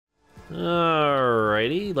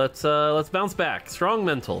Alrighty, let's bounce back. Strong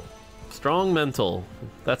mental. Strong mental.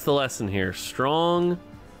 That's the lesson here. Strong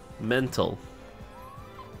mental.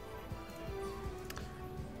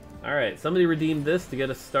 Alright, somebody redeemed this to get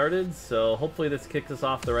us started, so hopefully this kicks us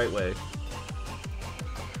off the right way.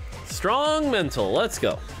 Strong mental, let's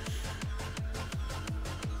go.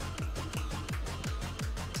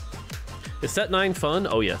 Is set 9 fun?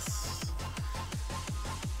 Oh yes.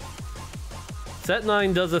 Set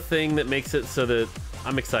 9 does a thing that makes it so that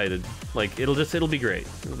I'm excited. Like, it'll be great.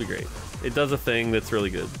 It'll be great. It does a thing that's really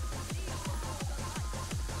good.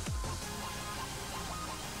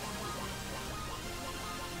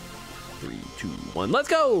 Three, two, one, let's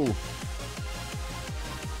go!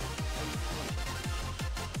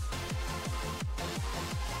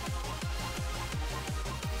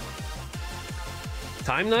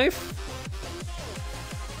 Time knife?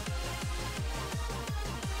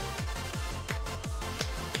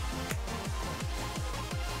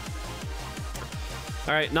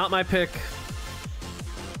 All right, not my pick.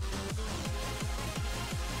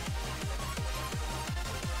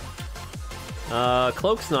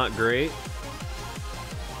 Cloak's not great.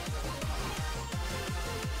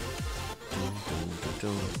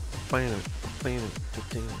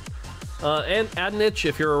 And add an itch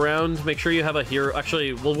if you're around. Make sure you have a hero.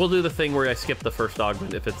 Actually, we'll do the thing where I skip the first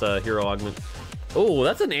augment if it's a hero augment. Oh,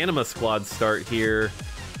 that's an Anima squad start here.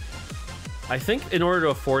 I think in order to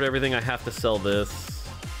afford everything, I have to sell this.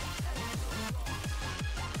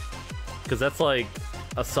 Because that's like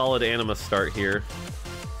a solid Anima start here.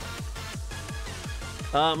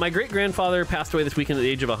 My great-grandfather passed away this weekend at the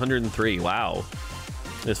age of 103. Wow.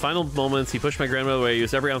 In his final moments, he pushed my grandmother away,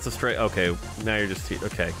 used every ounce of strength. Okay, now you're just...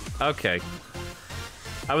 Okay. Okay.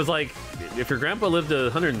 I was like, if your grandpa lived to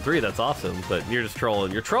 103, that's awesome. But you're just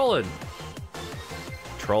trolling. You're trolling!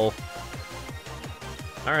 Troll.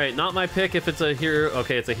 Alright, not my pick if it's a hero...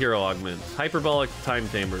 Okay, it's a hero augment. Hyperbolic Time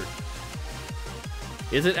Chamber.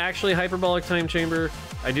 Is it actually Hyperbolic Time Chamber?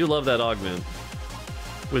 I do love that augment.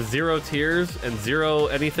 With 0 tears and 0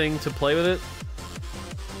 anything to play with it?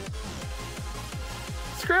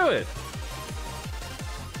 Screw it!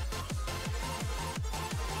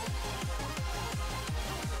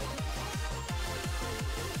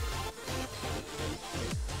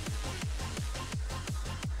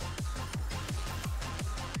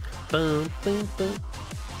 Boom, boom, boom.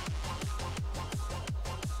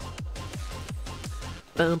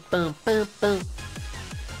 Bum, bum, bum, bum.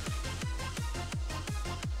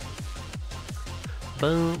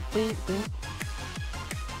 Boom, boom, boom.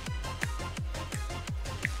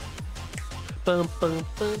 Bum, bum,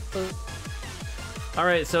 bum, bum.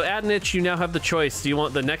 Alright, so add an itch, you now have the choice. Do you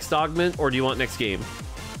want the next augment or do you want next game?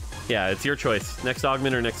 Yeah, it's your choice. Next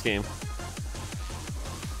augment or next game.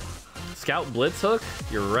 Scout Blitz Hook?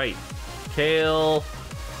 You're right. Kale.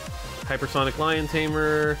 Hypersonic Lion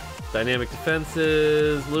Tamer. Dynamic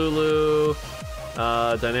Defenses. Lulu.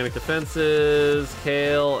 Dynamic Defenses.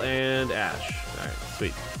 Kale and Ash. Alright,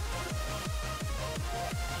 sweet.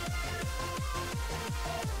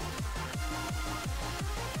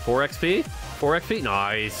 Four XP? 4 XP?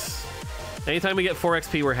 Nice. Anytime we get 4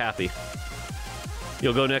 XP, we're happy.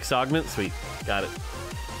 You'll go next augment? Sweet. Got it.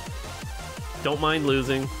 Don't mind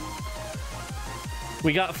losing.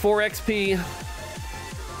 We got 4 XP.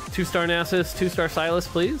 2-star Nasus, 2-star Silas,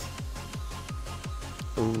 please.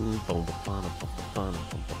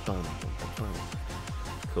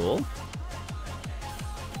 Cool.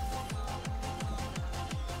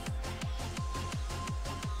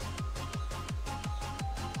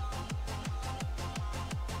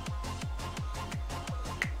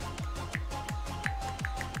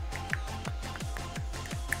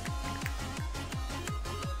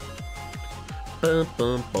 Bum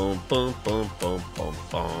bum bum bum bum bum bum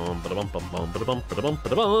bum bum bum bum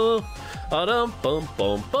bum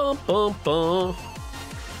bum bum bum bum.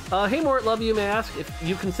 Hey Mort, love you. May I ask if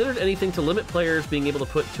you considered anything to limit players being able to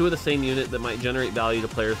put 2 of the same unit that might generate value to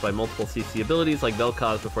players by multiple CC abilities like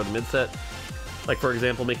Vel'Koz before the mid set? Like for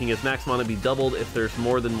example, making his max mana be doubled if there's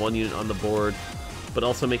more than 1 unit on the board, but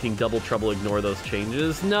also making Double Trouble ignore those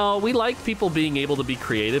changes. No, we like people being able to be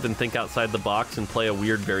creative and think outside the box and play a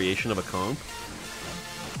weird variation of a comp.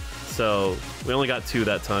 So we only got 2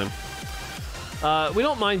 that time. We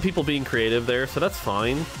don't mind people being creative there, so that's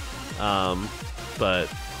fine. But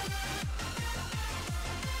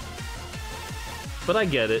I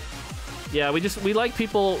get it. Yeah, we like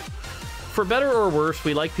people, for better or worse,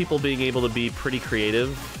 we like people being able to be pretty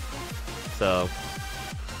creative. So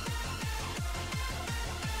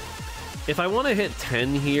if I want to hit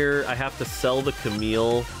 10 here, I have to sell the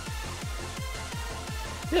Camille.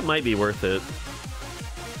 It might be worth it.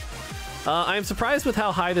 I'm surprised with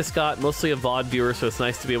how high this got. Mostly a VOD viewer, so it's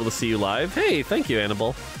nice to be able to see you live. Hey, thank you,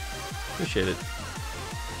 Annabelle. Appreciate it.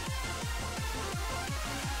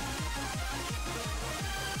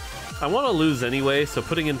 I want to lose anyway, so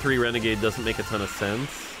putting in 3 Renegade doesn't make a ton of sense.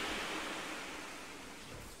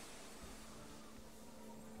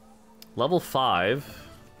 Level 5.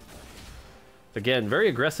 Again, very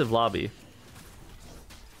aggressive lobby.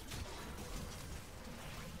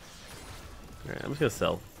 Alright, I'm just gonna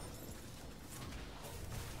sell.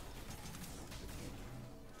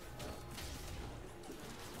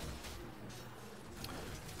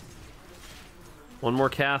 One more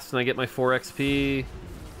cast and I get my 4 XP.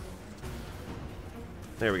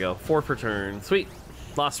 There we go. 4 per turn. Sweet.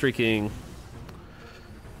 Lost streaking.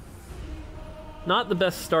 Not the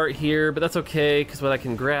best start here, but that's okay, because what I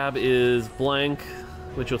can grab is blank,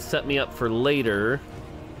 which will set me up for later.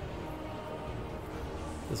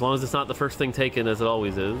 As long as it's not the first thing taken, as it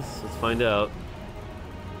always is. Let's find out.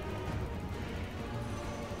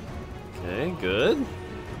 Okay, good.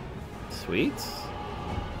 Sweet.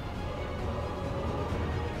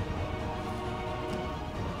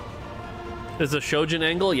 Is a Shojin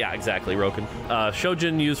angle? Yeah, exactly, Roken.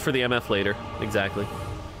 Shojin used for the MF later. Exactly.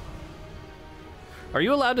 Are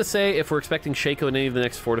you allowed to say if we're expecting Shaco in any of the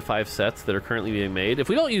next 4 to 5 sets that are currently being made? If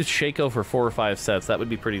we don't use Shaco for 4 or 5 sets, that would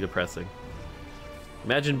be pretty depressing.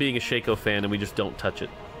 Imagine being a Shaco fan and we just don't touch it.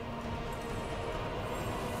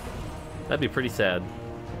 That'd be pretty sad.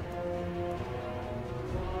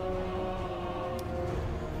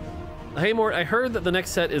 Hey Mort, I heard that the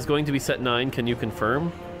next set is going to be set 9. Can you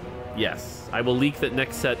confirm? Yes, I will leak that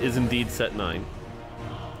next set is indeed set 9.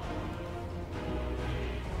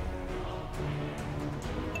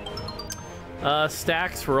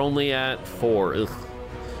 Stacks, we're only at 4. Ugh.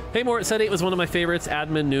 Hey Mort, set 8 was one of my favorites.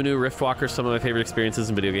 Admin, Nunu, Riftwalker, some of my favorite experiences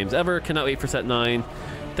in video games ever. Cannot wait for set 9.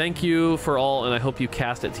 Thank you for all, and I hope you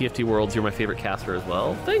cast at TFT Worlds. You're my favorite caster as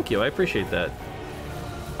well. Thank you, I appreciate that.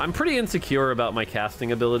 I'm pretty insecure about my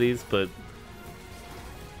casting abilities, but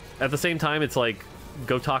at the same time, it's like,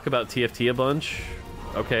 go talk about TFT a bunch.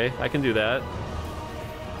 Okay, I can do that.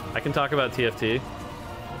 I can talk about TFT.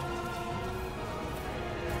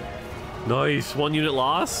 Nice, 1 unit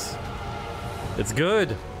loss. It's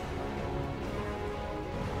good.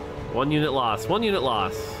 1 unit loss, 1 unit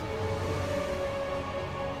loss.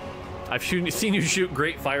 I've seen you shoot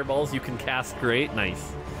great fireballs. You can cast great.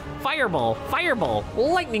 Nice. Fireball, fireball,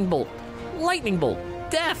 lightning bolt,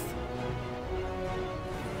 death.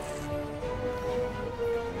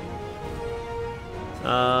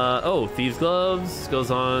 Oh, Thieves Gloves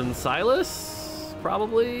goes on Silas,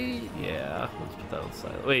 probably. Yeah, let's put that on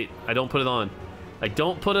Silas. Wait, I don't put it on. I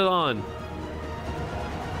don't put it on.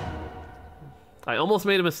 I almost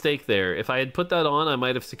made a mistake there. If I had put that on, I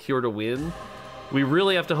might have secured a win. We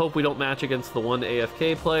really have to hope we don't match against the one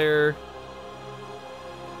AFK player.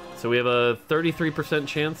 So we have a 33%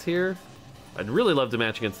 chance here. I'd really love to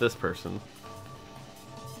match against this person.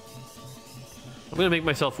 I'm gonna make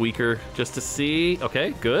myself weaker just to see.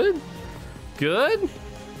 Okay, good. Good.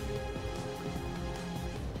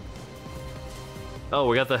 Oh,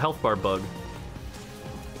 we got the health bar bug.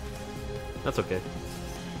 That's okay.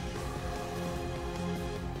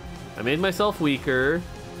 I made myself weaker.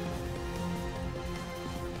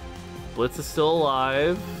 Blitz is still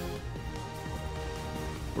alive.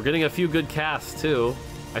 We're getting a few good casts, too.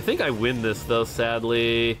 I think I win this, though,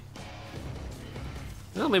 sadly.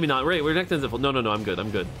 No, maybe not. Right, we're next to Zip. No, I'm good.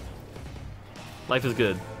 I'm good. Life is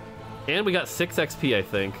good. And we got 6 XP, I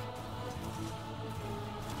think.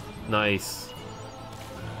 Nice.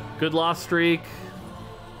 Good loss streak.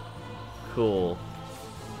 Cool.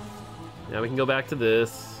 Now we can go back to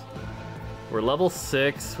this. We're level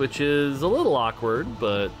 6, which is a little awkward,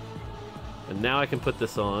 but... And now I can put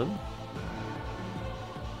this on.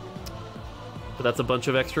 But that's a bunch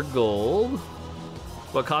of extra gold.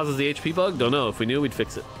 What causes the HP bug? Don't know. If we knew, we'd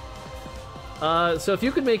fix it. So if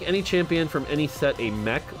you could make any champion from any set a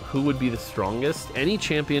mech, who would be the strongest? Any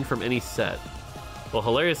champion from any set. Well,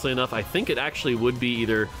 hilariously enough, I think it actually would be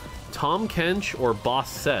either Tom Kench or Boss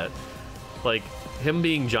Set. Like, him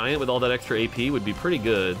being giant with all that extra AP would be pretty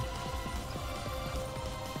good.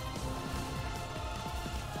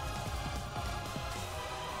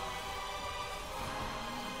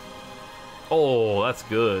 Oh, that's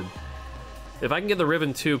good. If I can get the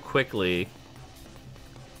Riven 2 quickly...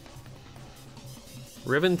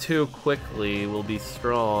 Riven 2 quickly will be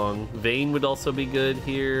strong. Vayne would also be good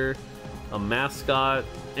here. A mascot.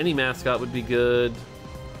 Any mascot would be good.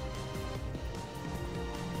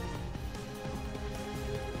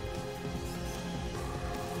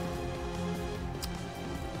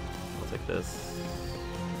 I'll take this.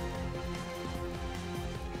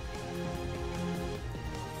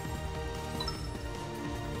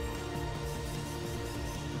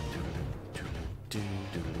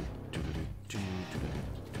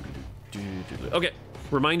 Okay.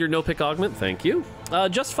 Reminder, no pick augment. Thank you.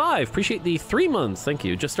 Just 5. Appreciate the 3 months. Thank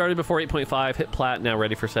you. Just started before 8.5. Hit plat. Now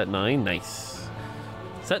ready for set 9. Nice.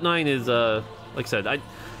 Set 9 is, like I said,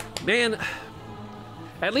 man,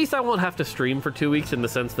 at least I won't have to stream for 2 weeks in the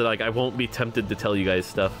sense that, like, I won't be tempted to tell you guys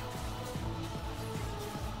stuff.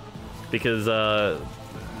 Because,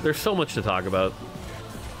 there's so much to talk about.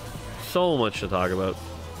 So much to talk about.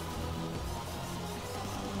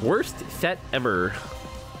 Worst set ever.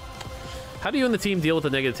 How do you and the team deal with the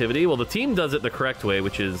negativity? Well, the team does it the correct way,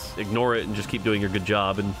 which is ignore it and just keep doing your good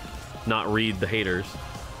job and not read the haters.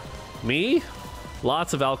 Me?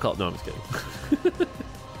 Lots of alcohol. No, I'm just kidding.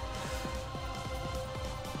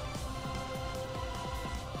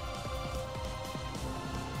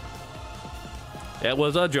 It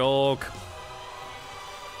was a joke.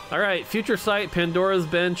 All right, future sight, Pandora's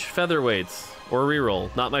Bench, featherweights, or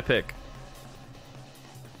reroll. Not my pick.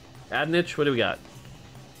 Adnich, what do we got?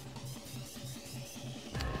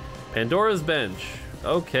 Pandora's Bench.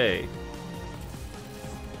 Okay.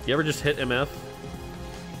 You ever just hit MF?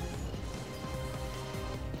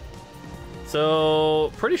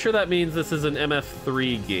 So, pretty sure that means this is an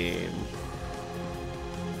MF3 game.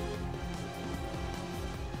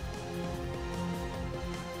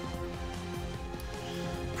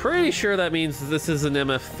 Pretty sure that means this is an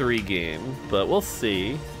MF3 game, but we'll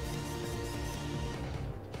see.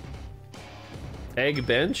 Egg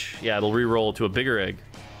bench? Yeah, it'll re-roll to a bigger egg.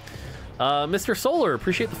 Mr. Solar,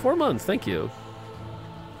 appreciate the 4 months. Thank you.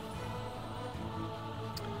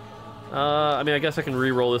 I mean, I guess I can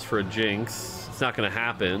re-roll this for a Jinx. It's not going to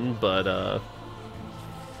happen, but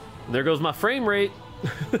there goes my frame rate.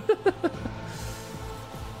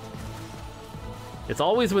 It's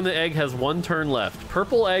always when the egg has 1 turn left.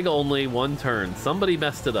 Purple egg only, 1 turn. Somebody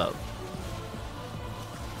messed it up.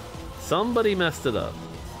 Somebody messed it up.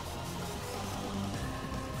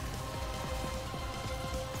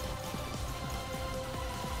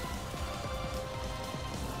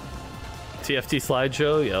 TFT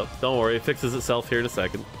slideshow? Yep. Don't worry, it fixes itself here in a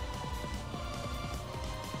second.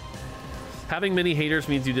 Having many haters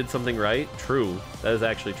means you did something right. True. That is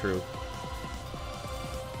actually true.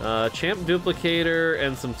 Champ duplicator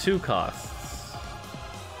and some 2 costs.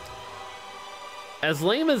 As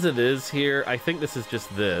lame as it is here, I think this is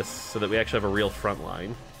just this, so that we actually have a real front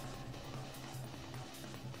line.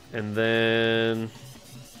 And then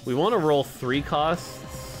we want to roll 3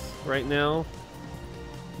 costs right now.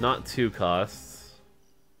 Not 2 costs.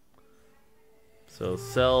 So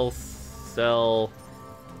sell.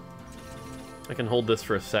 I can hold this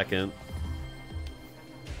for a second.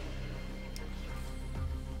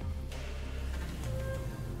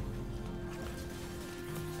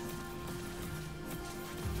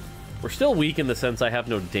 We're still weak in the sense I have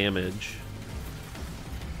no damage.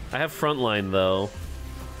 I have frontline though.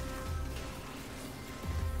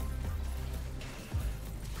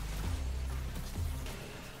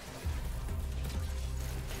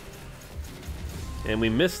 And we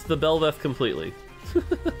missed the Belveth completely.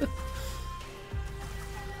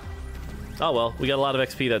 Oh well, we got a lot of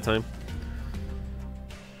XP that time.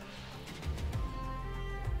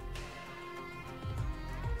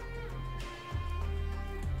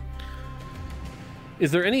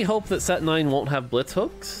 Is there any hope that set 9 won't have blitz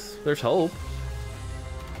hooks? There's hope.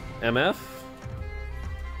 MF?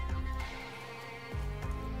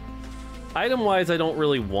 Item-wise, I don't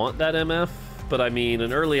really want that MF, but I mean,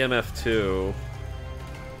 an early MF too.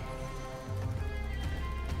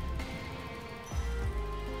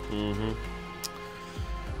 Mm-hmm.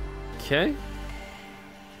 Okay.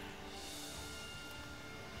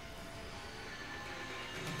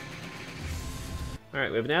 Alright,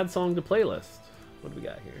 we have an add song to playlist. What do we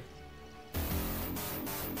got here?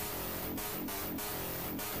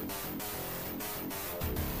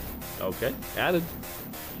 Okay, added.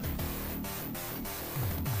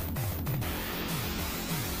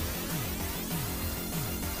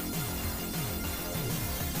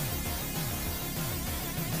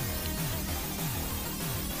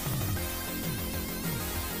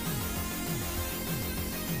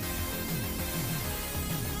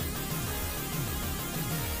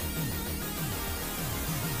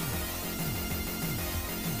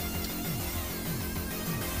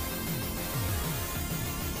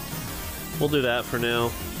 We'll do that for now.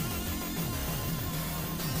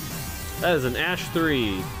 That is an Ash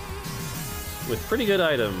 3 with pretty good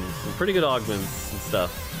items and pretty good augments and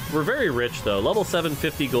stuff. We're very rich though. Level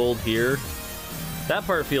 750 gold here. That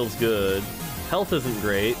part feels good. Health isn't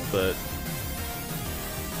great, but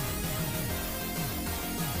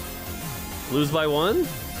lose by 1?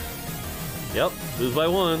 Yep, lose by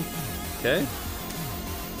 1. Okay.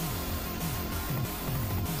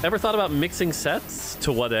 Ever thought about mixing sets?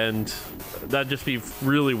 To what end? That'd just be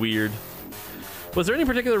really weird. Was there any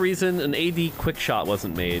particular reason an AD quick shot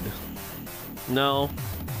wasn't made? No.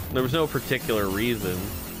 There was no particular reason.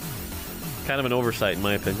 Kind of an oversight, in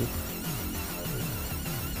my opinion.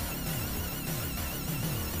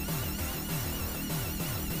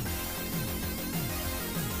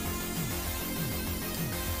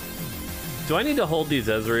 Do I need to hold these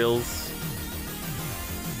Ezreals?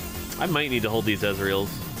 I might need to hold these Ezreals.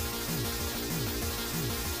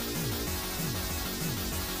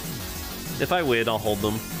 If I win, I'll hold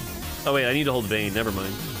them. Oh wait, I need to hold Vayne. Never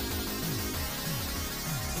mind.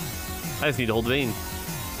 I just need to hold Vayne.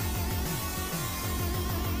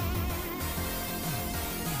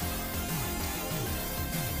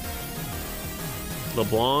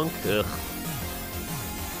 LeBlanc? Ugh.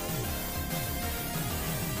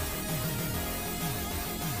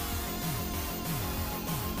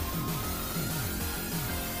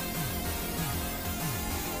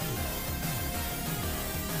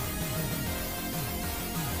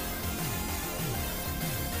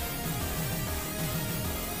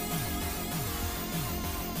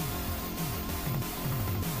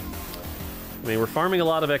 I mean, we're farming a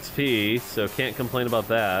lot of XP, so can't complain about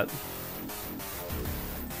that.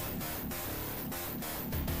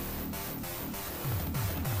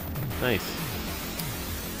 Nice.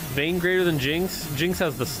 Vayne greater than Jinx? Jinx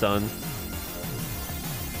has the stun.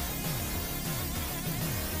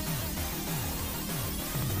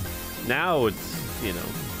 Now it's, you know.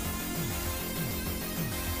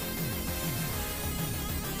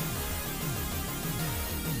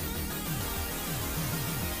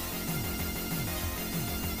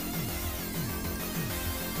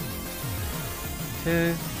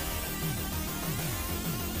 Okay.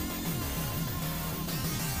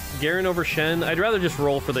 Garen over Shen. I'd rather just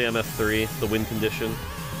roll for the MF3, the win condition.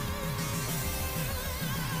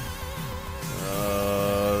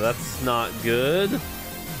 That's not good.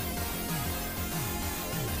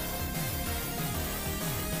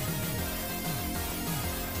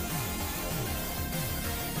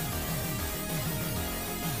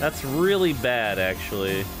 That's really bad,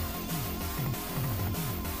 actually.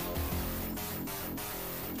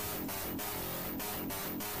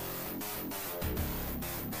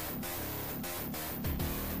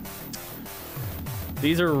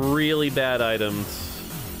 These are really bad items.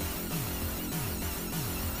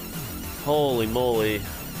 Holy moly.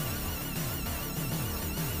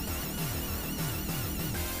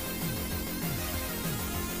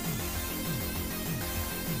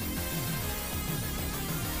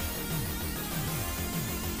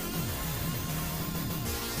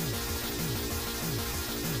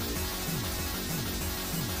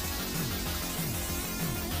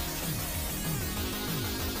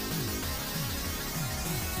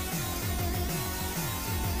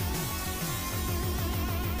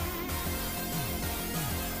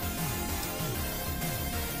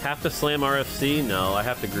 Have to slam RFC? No, I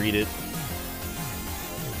have to greet it.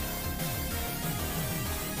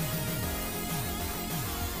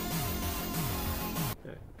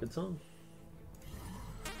 Okay, good song.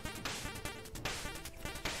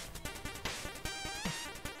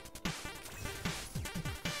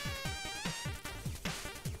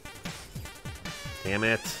 Damn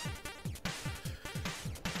it.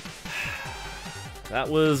 That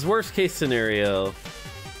was worst case scenario.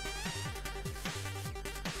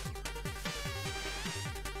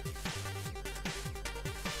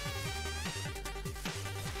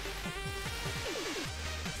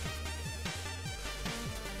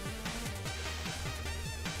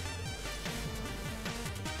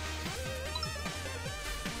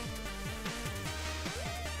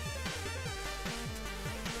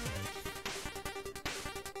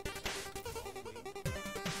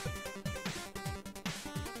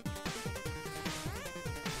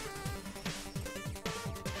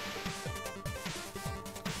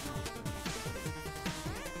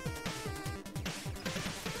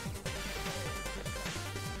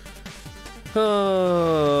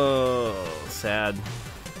 Oh, sad.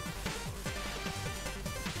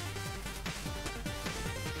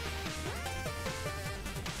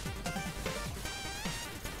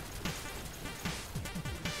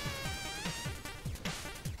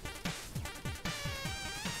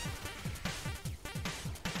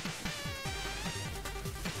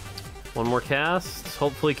 One more cast,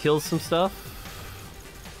 hopefully kills some stuff.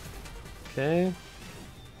 Okay.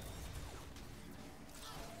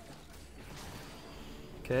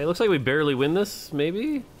 Okay, looks like we barely win this,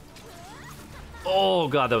 maybe? Oh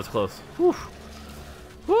god, that was close. Whew.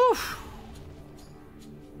 Whew.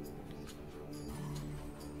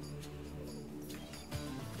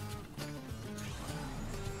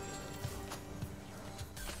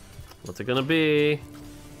 What's it gonna be?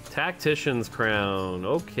 Tactician's Crown.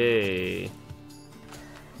 Okay.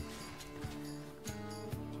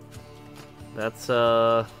 That's,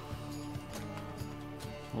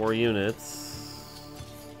 more units.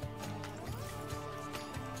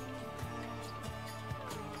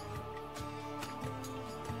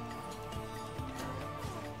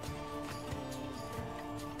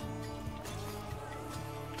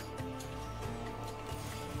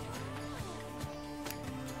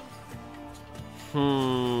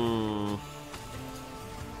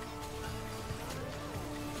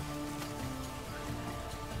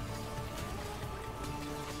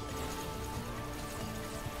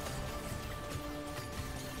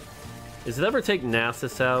 Does it ever take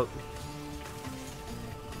Nasus out?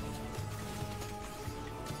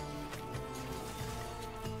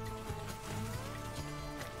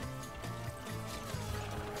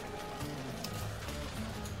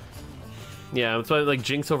 Yeah, it's like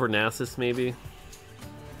Jinx over Nasus, maybe.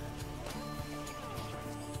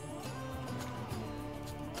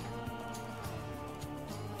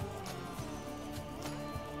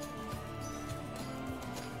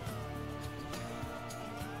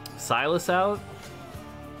 Silas out?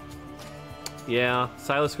 Yeah,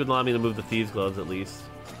 Silas would allow me to move the Thieves' Gloves at least.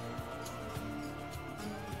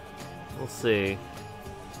 We'll see.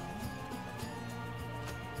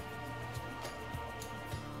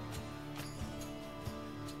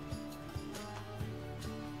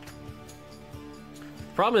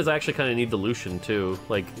 Problem is I actually kind of need the Lucian too.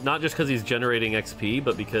 Like, not just because he's generating XP,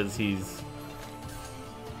 but because he's...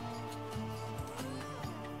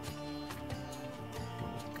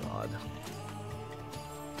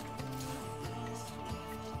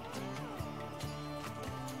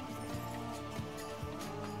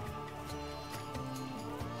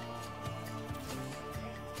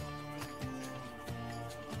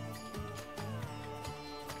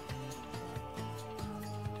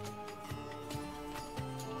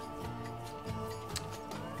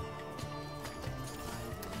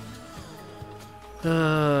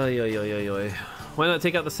 Why not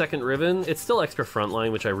take out the second Riven? It's still extra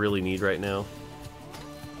frontline, which I really need right now.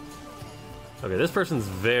 Okay, this person's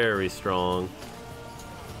very strong.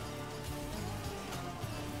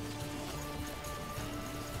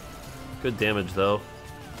 Good damage, though.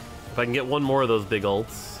 If I can get one more of those big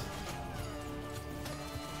ults.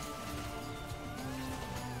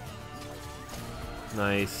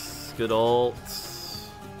 Nice. Good ults.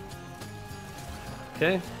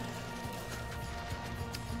 Okay.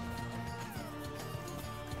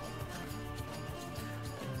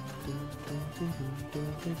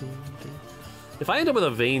 If I end up with a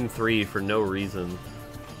Vayne 3 for no reason...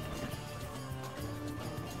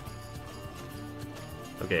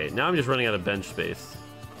 Okay, now I'm just running out of bench space.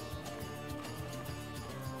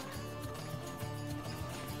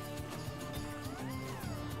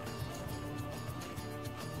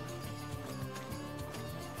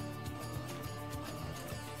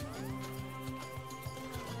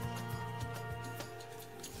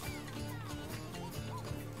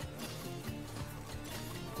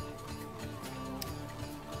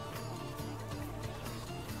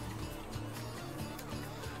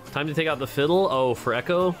 Time to take out the Fiddle? Oh, for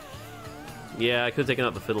Echo? Yeah, I could have taken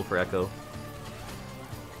out the Fiddle for Echo.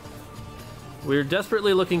 We're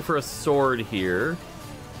desperately looking for a sword here.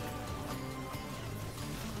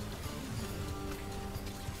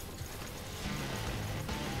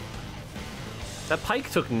 That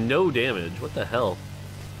Pike took no damage. What the hell?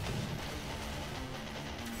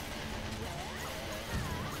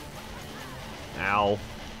 Ow.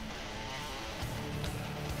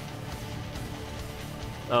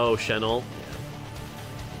 Oh, Shenel.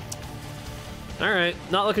 Yeah. Alright,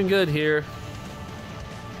 not looking good here.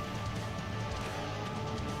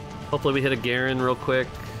 Hopefully we hit a Garen real quick.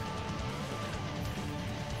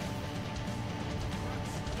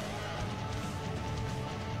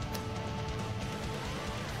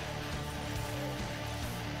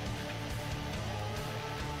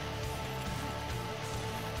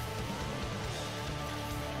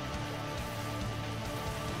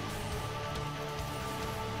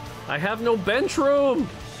 I have no bench room!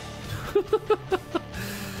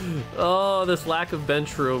 Oh, this lack of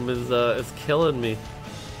bench room is killing me.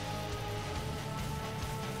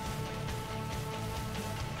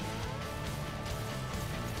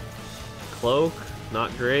 Cloak,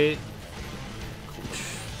 not great.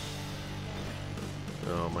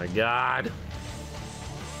 Oh my god.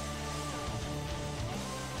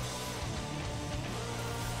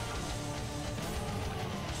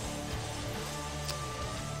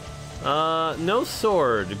 No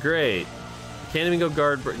sword. Great. Can't even go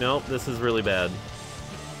guard. Nope, this is really bad.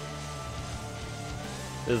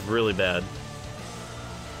 This is really bad.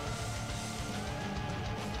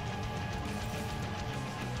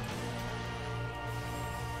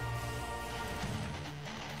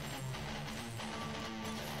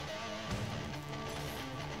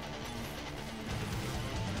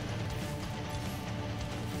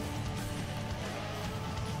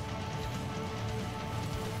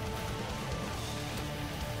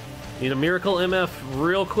 Need a miracle MF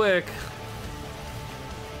real quick.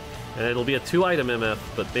 And it'll be a 2-item MF,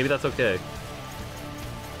 but maybe that's okay.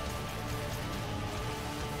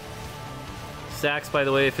 Sacks, by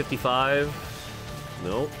the way, 55.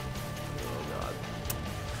 Nope. Oh, God.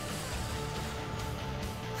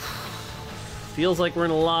 Feels like we're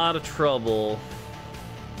in a lot of trouble.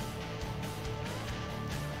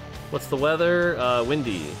 What's the weather?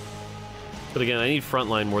 Windy. But again, I need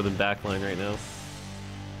frontline more than backline right now.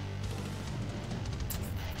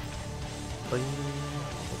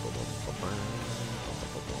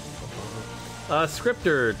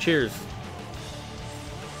 Scripter, cheers.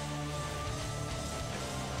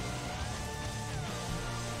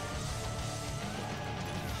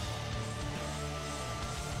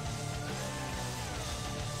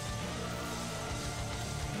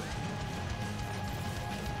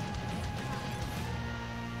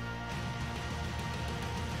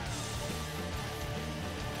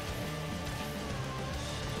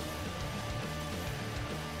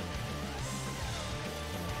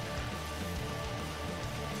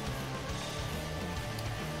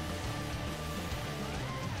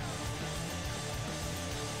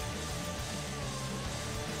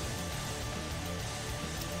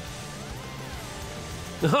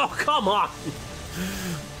 Oh, come on!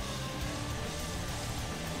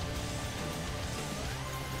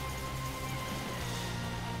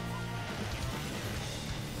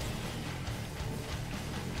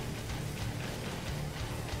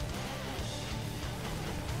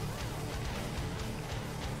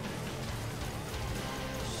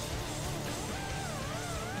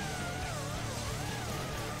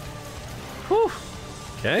 Whew.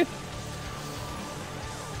 Okay.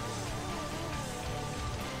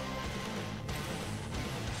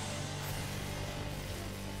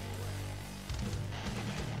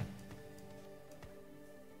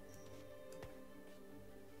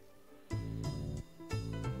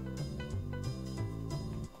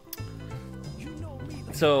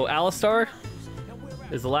 So, Alistar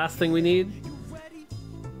is the last thing we need.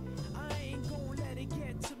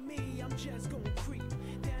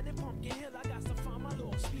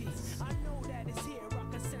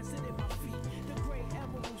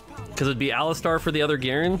 Because it'd be Alistar for the other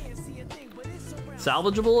Garen.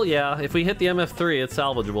 Salvageable? Yeah, if we hit the MF3, it's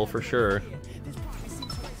salvageable for sure.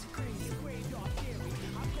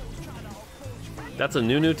 That's a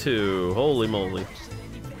Nunu too. Holy moly.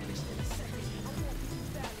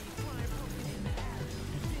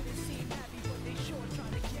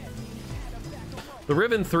 The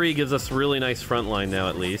Ribbon 3 gives us really nice front line now,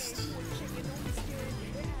 at least.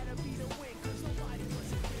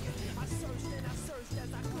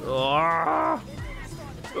 Oh,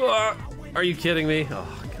 are you kidding me?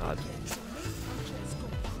 Oh, God.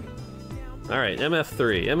 Alright,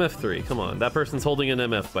 MF3. MF3, come on. That person's holding an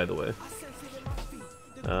MF, by the way.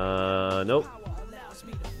 Nope.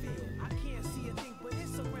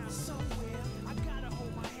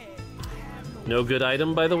 No good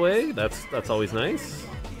item, by the way. That's always nice.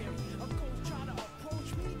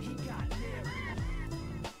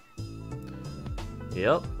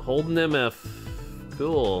 Yep, holding MF.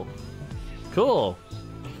 Cool. Cool.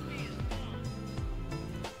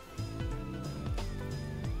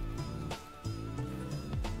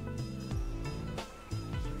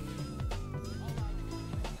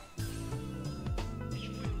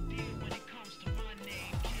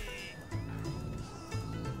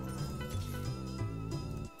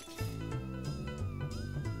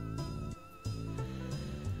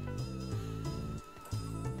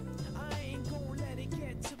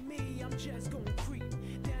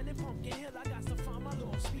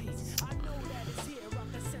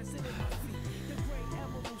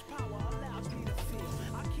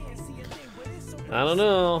 I don't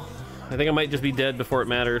know. I think I might just be dead before it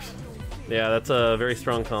matters. Yeah, that's a very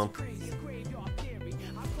strong comp.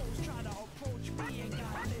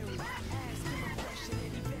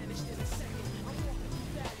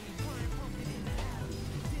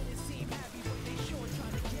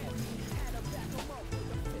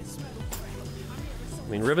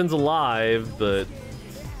 I mean, Ribbon's alive, but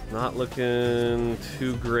not looking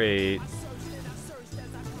too great.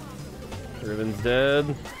 Ribbon's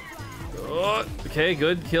dead. Oh, okay,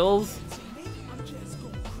 good kills.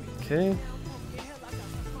 Okay.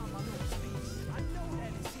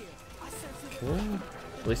 Well,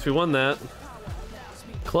 at least we won that.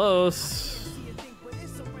 Close.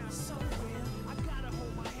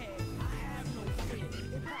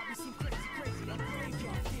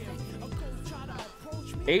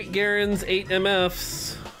 Eight Garens, 8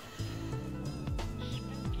 MFs.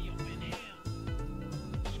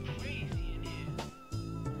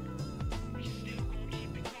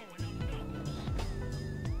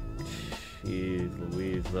 Jeez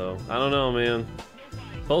Louise, though. I don't know, man.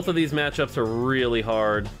 Both of these matchups are really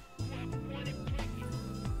hard.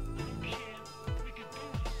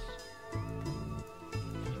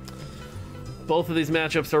 Both of these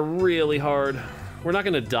matchups are really hard. We're not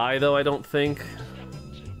gonna die, though, I don't think.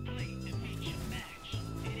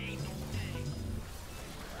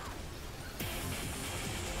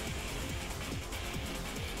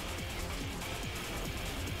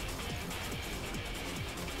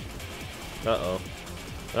 Uh-oh.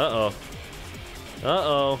 Uh-oh.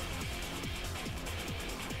 Uh-oh.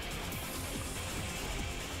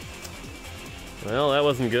 Well, that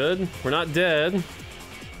wasn't good. We're not dead.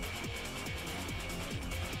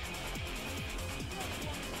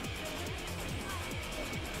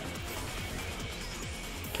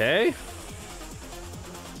 Okay.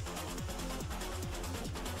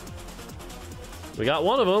 We got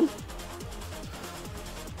one of them.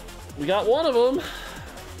 We got one of them.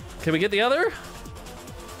 Can we get the other?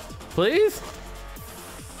 Please?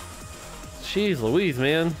 Jeez Louise,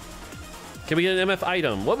 man. Can we get an MF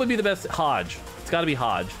item? What would be the best? Hodge. It's gotta be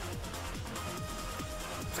Hodge.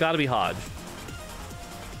 It's gotta be Hodge.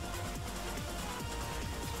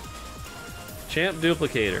 Champ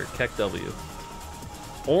Duplicator. Keck W.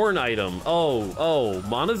 Ornn item. Oh.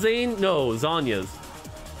 Monazane? No, Zanya's.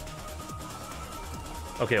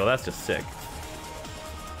 Okay, well that's just sick.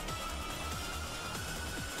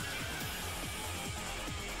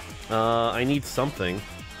 I need something.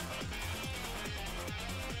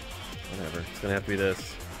 Whatever. It's gonna have to be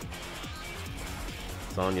this.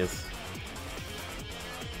 Zanya's.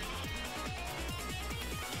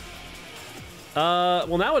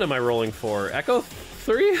 Well now what am I rolling for? Echo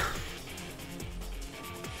 3?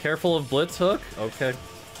 Careful of Blitz Hook? Okay.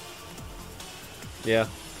 Yeah.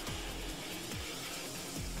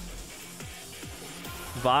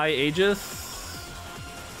 Vi Aegis?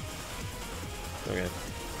 Okay.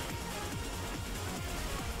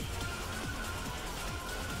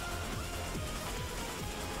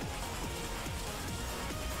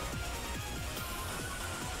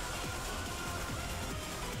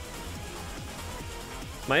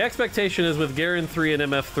 My expectation is with Garen 3 and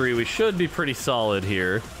MF3, we should be pretty solid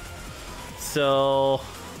here. So,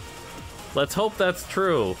 let's hope that's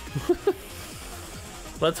true.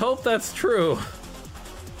 Let's hope that's true.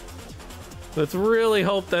 Let's really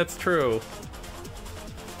hope that's true.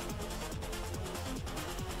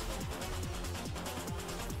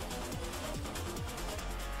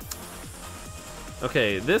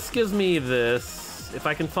 Okay, this gives me this. If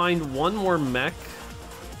I can find one more mech.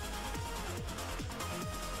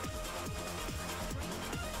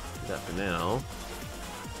 That for now.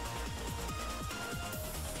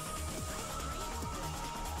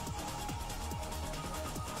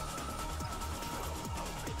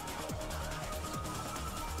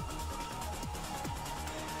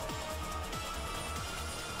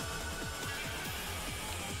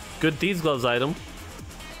 Good Thieves Gloves item.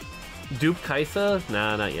 Dupe Kaisa?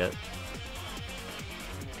 Nah, not yet.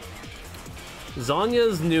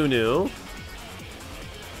 Zanya's Nunu.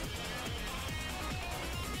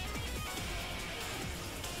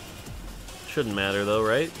 Shouldn't matter though,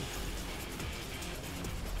 right?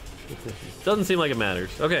 Doesn't seem like it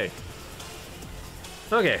matters. Okay.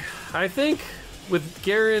 Okay, I think with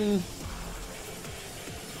Garen,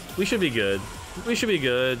 we should be good. We should be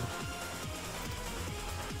good.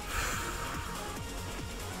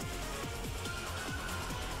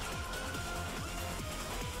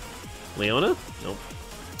 Leona? Nope.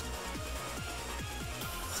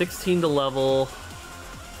 16 to level.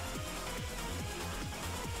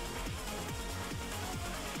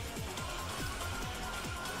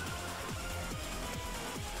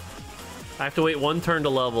 I have to wait one turn to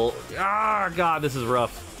level. Ah, God, this is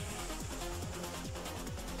rough.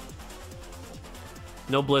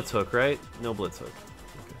 No Blitz Hook, right? No Blitz Hook.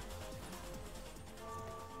 Okay.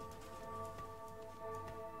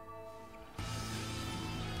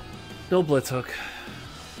 No Blitz Hook.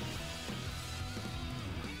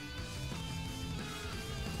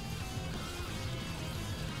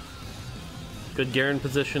 Good Garen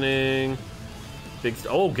positioning. Big.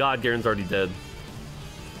 Oh God, Garen's already dead.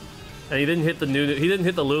 And he didn't hit the new. He didn't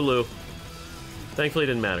hit the Lulu. Thankfully, it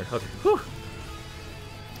didn't matter. Okay. Whew.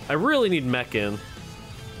 I really need mech in.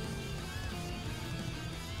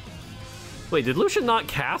 Wait, did Lucian not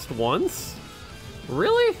cast once?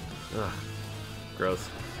 Really? Ugh. Gross.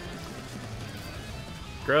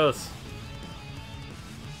 Gross.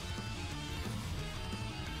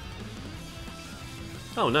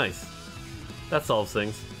 Oh, nice. That solves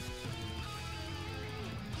things.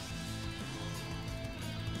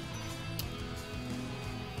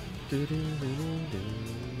 Who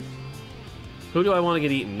do I want to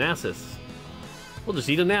get eaten? Nasus. We'll just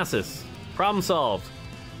eat a Nasus. Problem solved.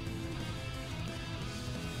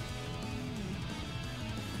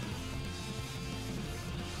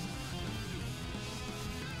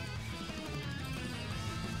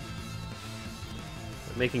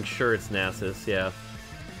 Making sure it's Nasus, yeah.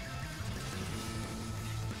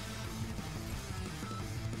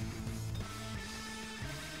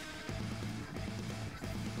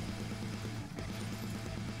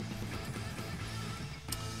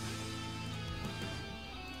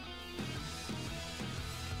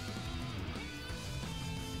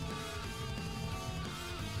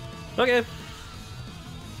 Okay.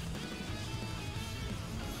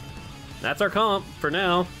 That's our comp for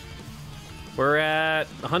now. We're at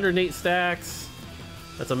 108 stacks.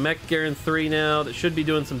 That's a Mech Garen 3 now that should be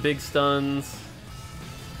doing some big stuns.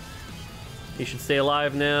 He should stay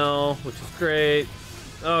alive now, which is great.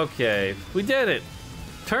 Okay, we did it.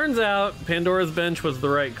 Turns out Pandora's Bench was the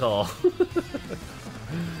right call.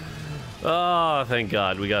 Oh, thank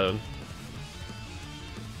God we got him.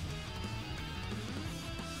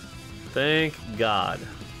 Thank God.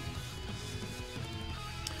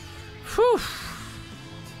 Whew.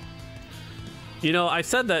 You know, I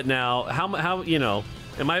said that now. How, you know,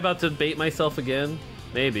 am I about to bait myself again?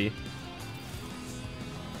 Maybe.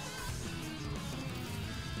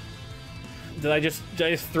 Did I just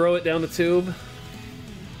throw it down the tube?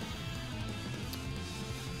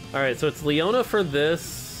 Alright, so it's Leona for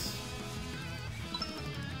this.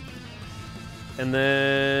 And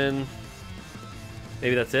then...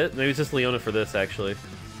 maybe that's it? Maybe it's just Leona for this, actually.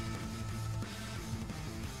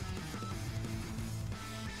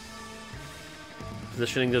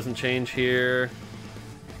 Positioning doesn't change here.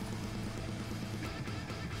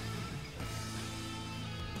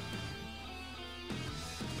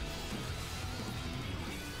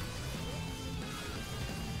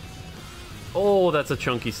 Oh, that's a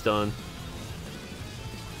chunky stun.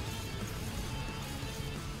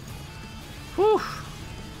 Whew.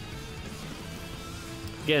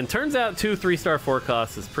 Again, turns out 2 3-star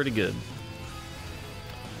forecasts is pretty good.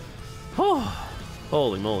 Oh,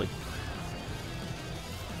 holy moly.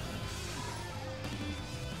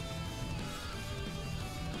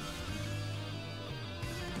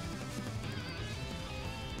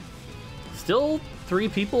 Still 3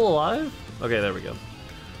 people alive? Okay, there we go.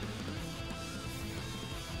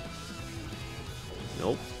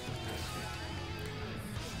 Nope.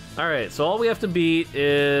 Alright, so all we have to beat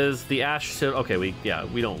is the Ash... okay, we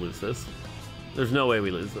don't lose this. There's no way we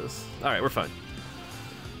lose this. Alright, we're fine.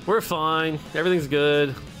 We're fine. Everything's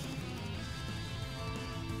good.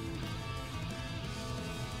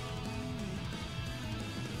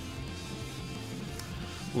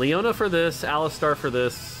 Leona for this, Alistar for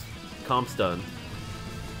this. Comp's done.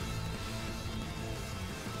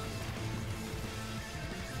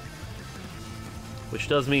 Which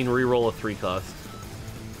does mean reroll a 3 cost.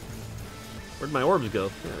 Where'd my orbs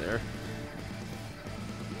go? Yeah, there.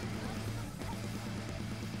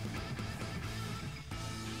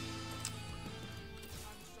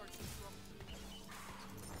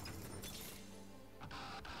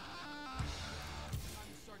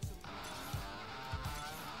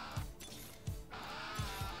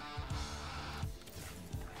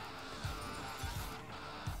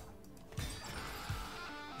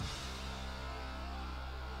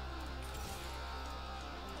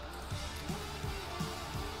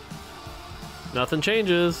 Nothing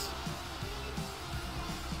changes.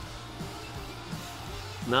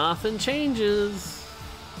 Nothing changes.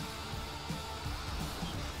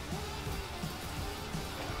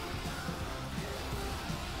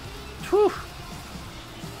 Whew.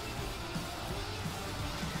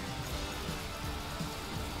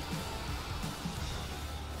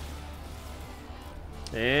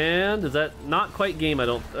 And is that not quite game? I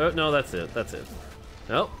don't... oh, no, that's it. That's it.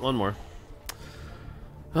 Oh, one more.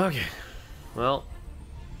 Okay. Well,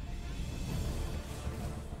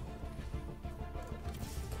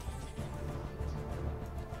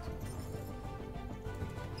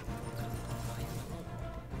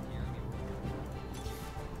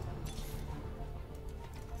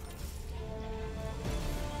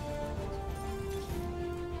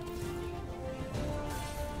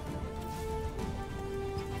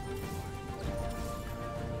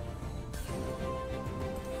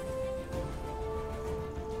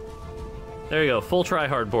 There you go, full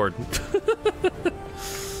try-hard board.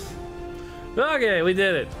 Okay, we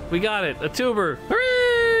did it. We got it, a tuber.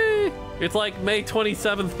 Hooray! It's like May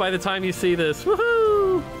 27th by the time you see this.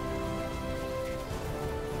 Woohoo!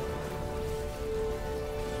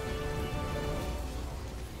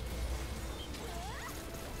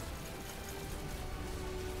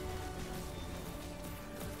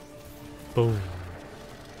 Boom.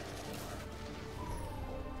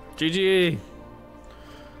 GG.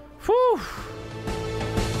 Whew.